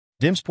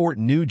Dimsport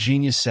New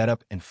Genius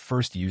Setup and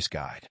First Use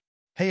Guide.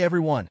 Hey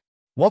everyone,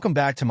 welcome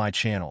back to my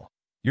channel,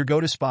 your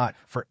go-to spot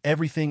for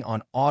everything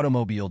on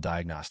automobile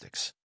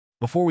diagnostics.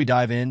 Before we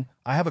dive in,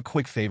 I have a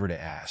quick favor to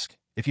ask.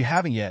 If you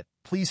haven't yet,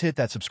 please hit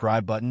that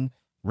subscribe button,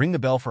 ring the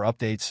bell for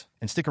updates,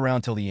 and stick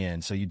around till the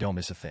end so you don't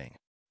miss a thing.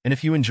 And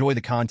if you enjoy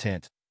the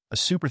content, a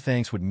super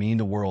thanks would mean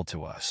the world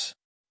to us.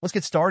 Let's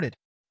get started.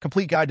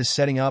 Complete guide to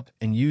setting up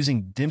and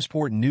using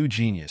Dimsport New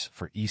Genius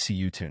for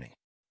ECU tuning.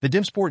 The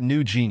Dimsport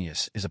New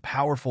Genius is a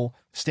powerful,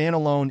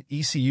 standalone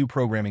ECU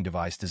programming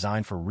device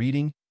designed for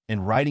reading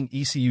and writing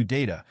ECU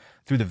data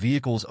through the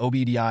vehicle's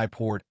OBDI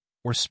port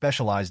or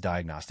specialized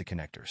diagnostic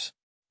connectors.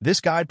 This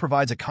guide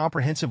provides a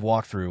comprehensive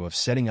walkthrough of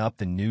setting up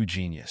the New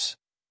Genius,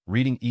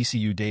 reading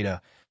ECU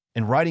data,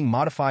 and writing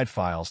modified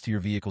files to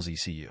your vehicle's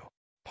ECU.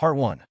 Part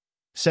 1.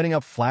 Setting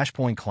up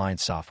Flashpoint Client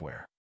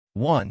software.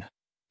 1.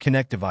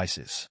 Connect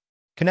devices.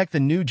 Connect the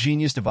New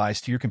Genius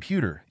device to your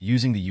computer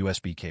using the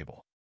USB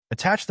cable.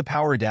 Attach the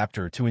power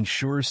adapter to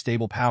ensure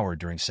stable power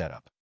during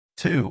setup.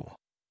 2.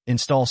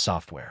 Install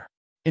software.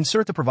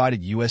 Insert the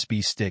provided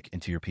USB stick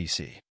into your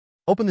PC.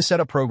 Open the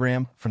setup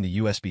program from the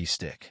USB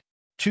stick.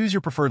 Choose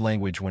your preferred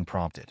language when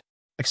prompted.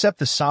 Accept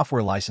the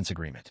software license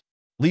agreement.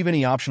 Leave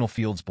any optional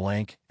fields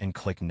blank and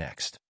click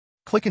Next.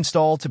 Click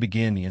Install to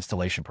begin the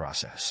installation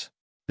process.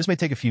 This may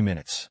take a few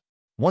minutes.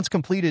 Once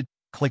completed,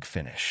 click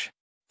Finish.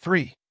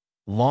 3.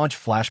 Launch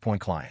Flashpoint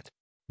Client.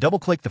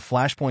 Double-click the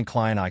Flashpoint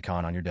Client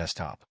icon on your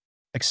desktop.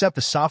 Accept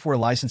the software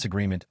license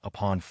agreement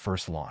upon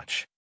first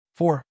launch.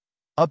 4.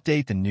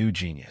 Update the New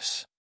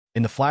Genius.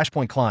 In the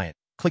Flashpoint Client,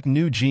 click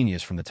New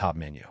Genius from the top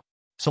menu.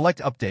 Select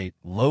Update,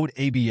 load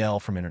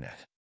ABL from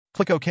Internet.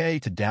 Click OK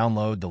to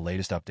download the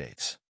latest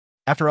updates.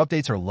 After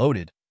updates are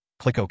loaded,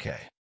 click OK.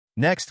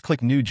 Next,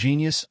 click New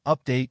Genius,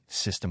 Update,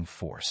 System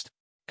Forced.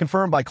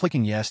 Confirm by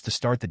clicking Yes to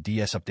start the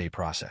DS update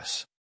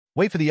process.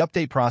 Wait for the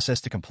update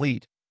process to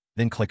complete,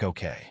 then click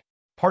OK.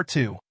 Part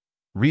 2.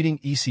 Reading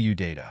ECU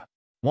data.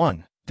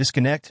 1.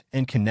 Disconnect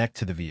and connect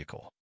to the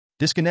vehicle.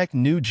 Disconnect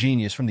New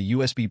Genius from the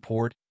USB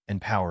port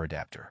and power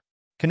adapter.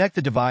 Connect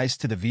the device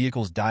to the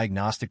vehicle's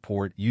diagnostic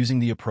port using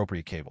the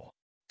appropriate cable.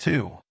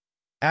 2.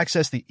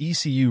 Access the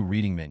ECU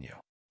reading menu.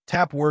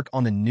 Tap Work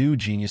on the New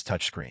Genius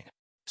touchscreen.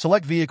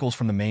 Select vehicles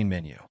from the main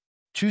menu.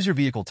 Choose your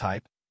vehicle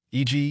type,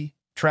 e.g.,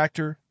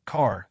 tractor,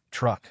 car,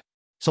 truck.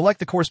 Select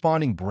the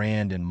corresponding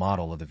brand and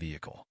model of the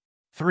vehicle.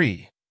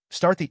 3.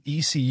 Start the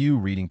ECU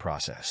reading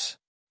process.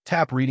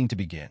 Tap Reading to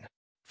begin.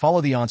 Follow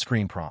the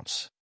on-screen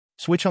prompts.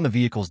 Switch on the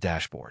vehicle's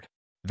dashboard.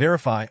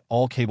 Verify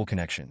all cable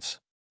connections.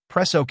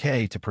 Press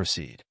OK to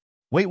proceed.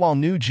 Wait while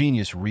New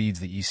Genius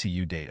reads the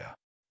ECU data.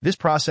 This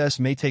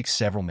process may take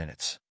several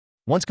minutes.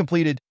 Once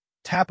completed,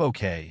 tap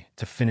OK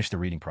to finish the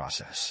reading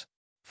process.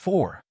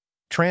 4.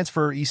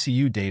 Transfer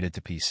ECU data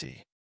to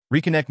PC.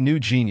 Reconnect New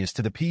Genius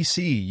to the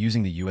PC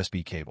using the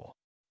USB cable.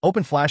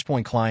 Open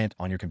Flashpoint Client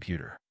on your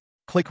computer.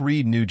 Click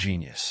Read New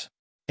Genius.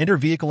 Enter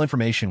vehicle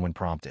information when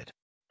prompted.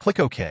 Click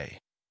OK.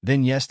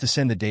 Then Yes to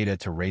send the data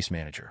to Race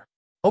Manager.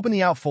 Open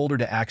the Out folder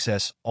to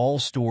access all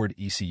stored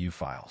ECU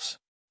files.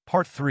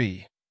 Part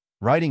 3.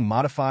 Writing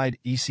modified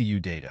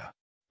ECU data.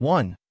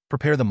 1.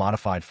 Prepare the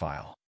modified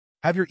file.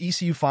 Have your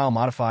ECU file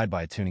modified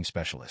by a tuning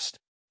specialist.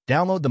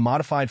 Download the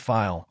modified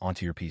file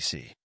onto your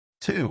PC.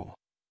 2.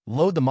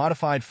 Load the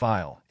modified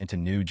file into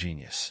New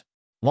Genius.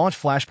 Launch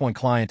Flashpoint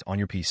Client on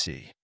your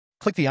PC.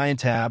 Click the IN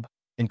tab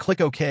and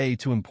click OK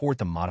to import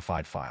the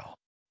modified file.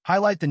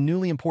 Highlight the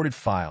newly imported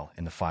file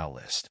in the file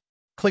list.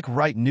 Click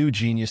Write New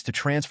Genius to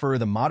transfer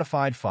the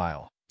modified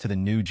file to the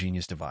New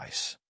Genius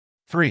device.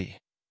 3.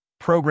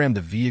 Program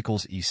the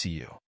vehicle's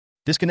ECU.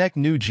 Disconnect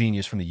New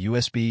Genius from the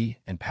USB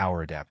and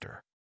power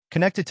adapter.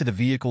 Connect it to the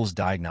vehicle's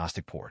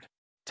diagnostic port.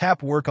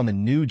 Tap Work on the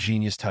New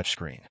Genius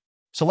touchscreen.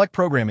 Select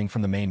Programming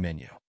from the main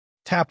menu.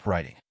 Tap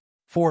Writing.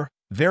 4.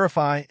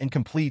 Verify and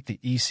complete the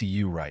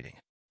ECU writing.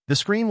 The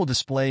screen will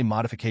display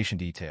modification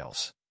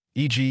details,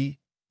 e.g.,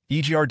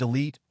 EGR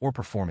delete or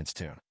performance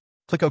tune.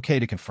 Click OK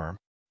to confirm.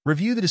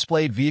 Review the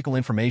displayed vehicle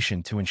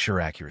information to ensure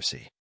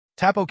accuracy.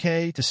 Tap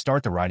OK to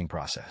start the writing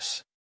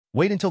process.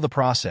 Wait until the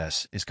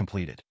process is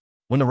completed.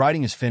 When the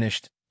writing is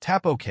finished,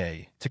 tap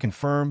OK to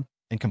confirm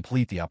and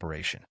complete the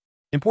operation.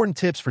 Important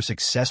tips for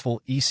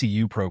successful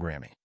ECU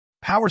programming.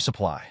 Power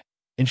supply.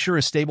 Ensure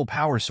a stable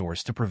power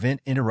source to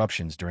prevent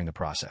interruptions during the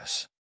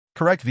process.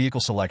 Correct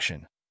vehicle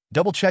selection.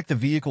 Double-check the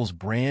vehicle's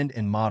brand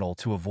and model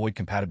to avoid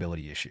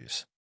compatibility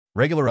issues.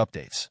 Regular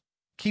updates.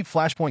 Keep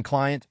Flashpoint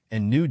Client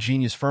and New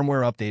Genius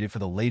firmware updated for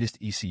the latest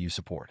ECU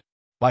support.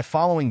 By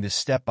following this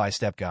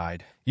step-by-step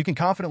guide, you can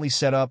confidently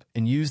set up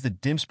and use the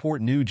Dimsport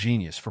New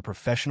Genius for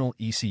professional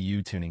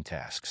ECU tuning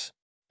tasks.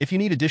 If you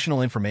need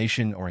additional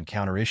information or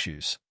encounter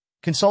issues,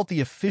 consult the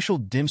official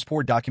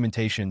Dimsport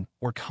documentation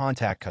or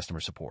contact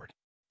customer support.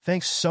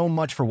 Thanks so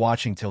much for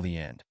watching till the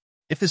end.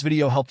 If this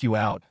video helped you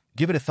out,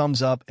 give it a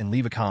thumbs up and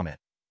leave a comment.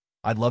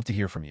 I'd love to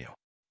hear from you.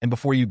 And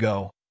before you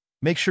go,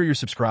 make sure you're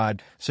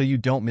subscribed so you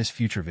don't miss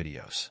future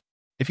videos.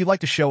 If you'd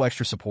like to show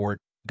extra support,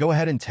 go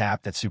ahead and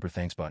tap that super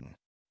thanks button.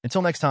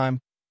 Until next time,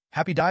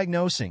 happy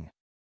diagnosing!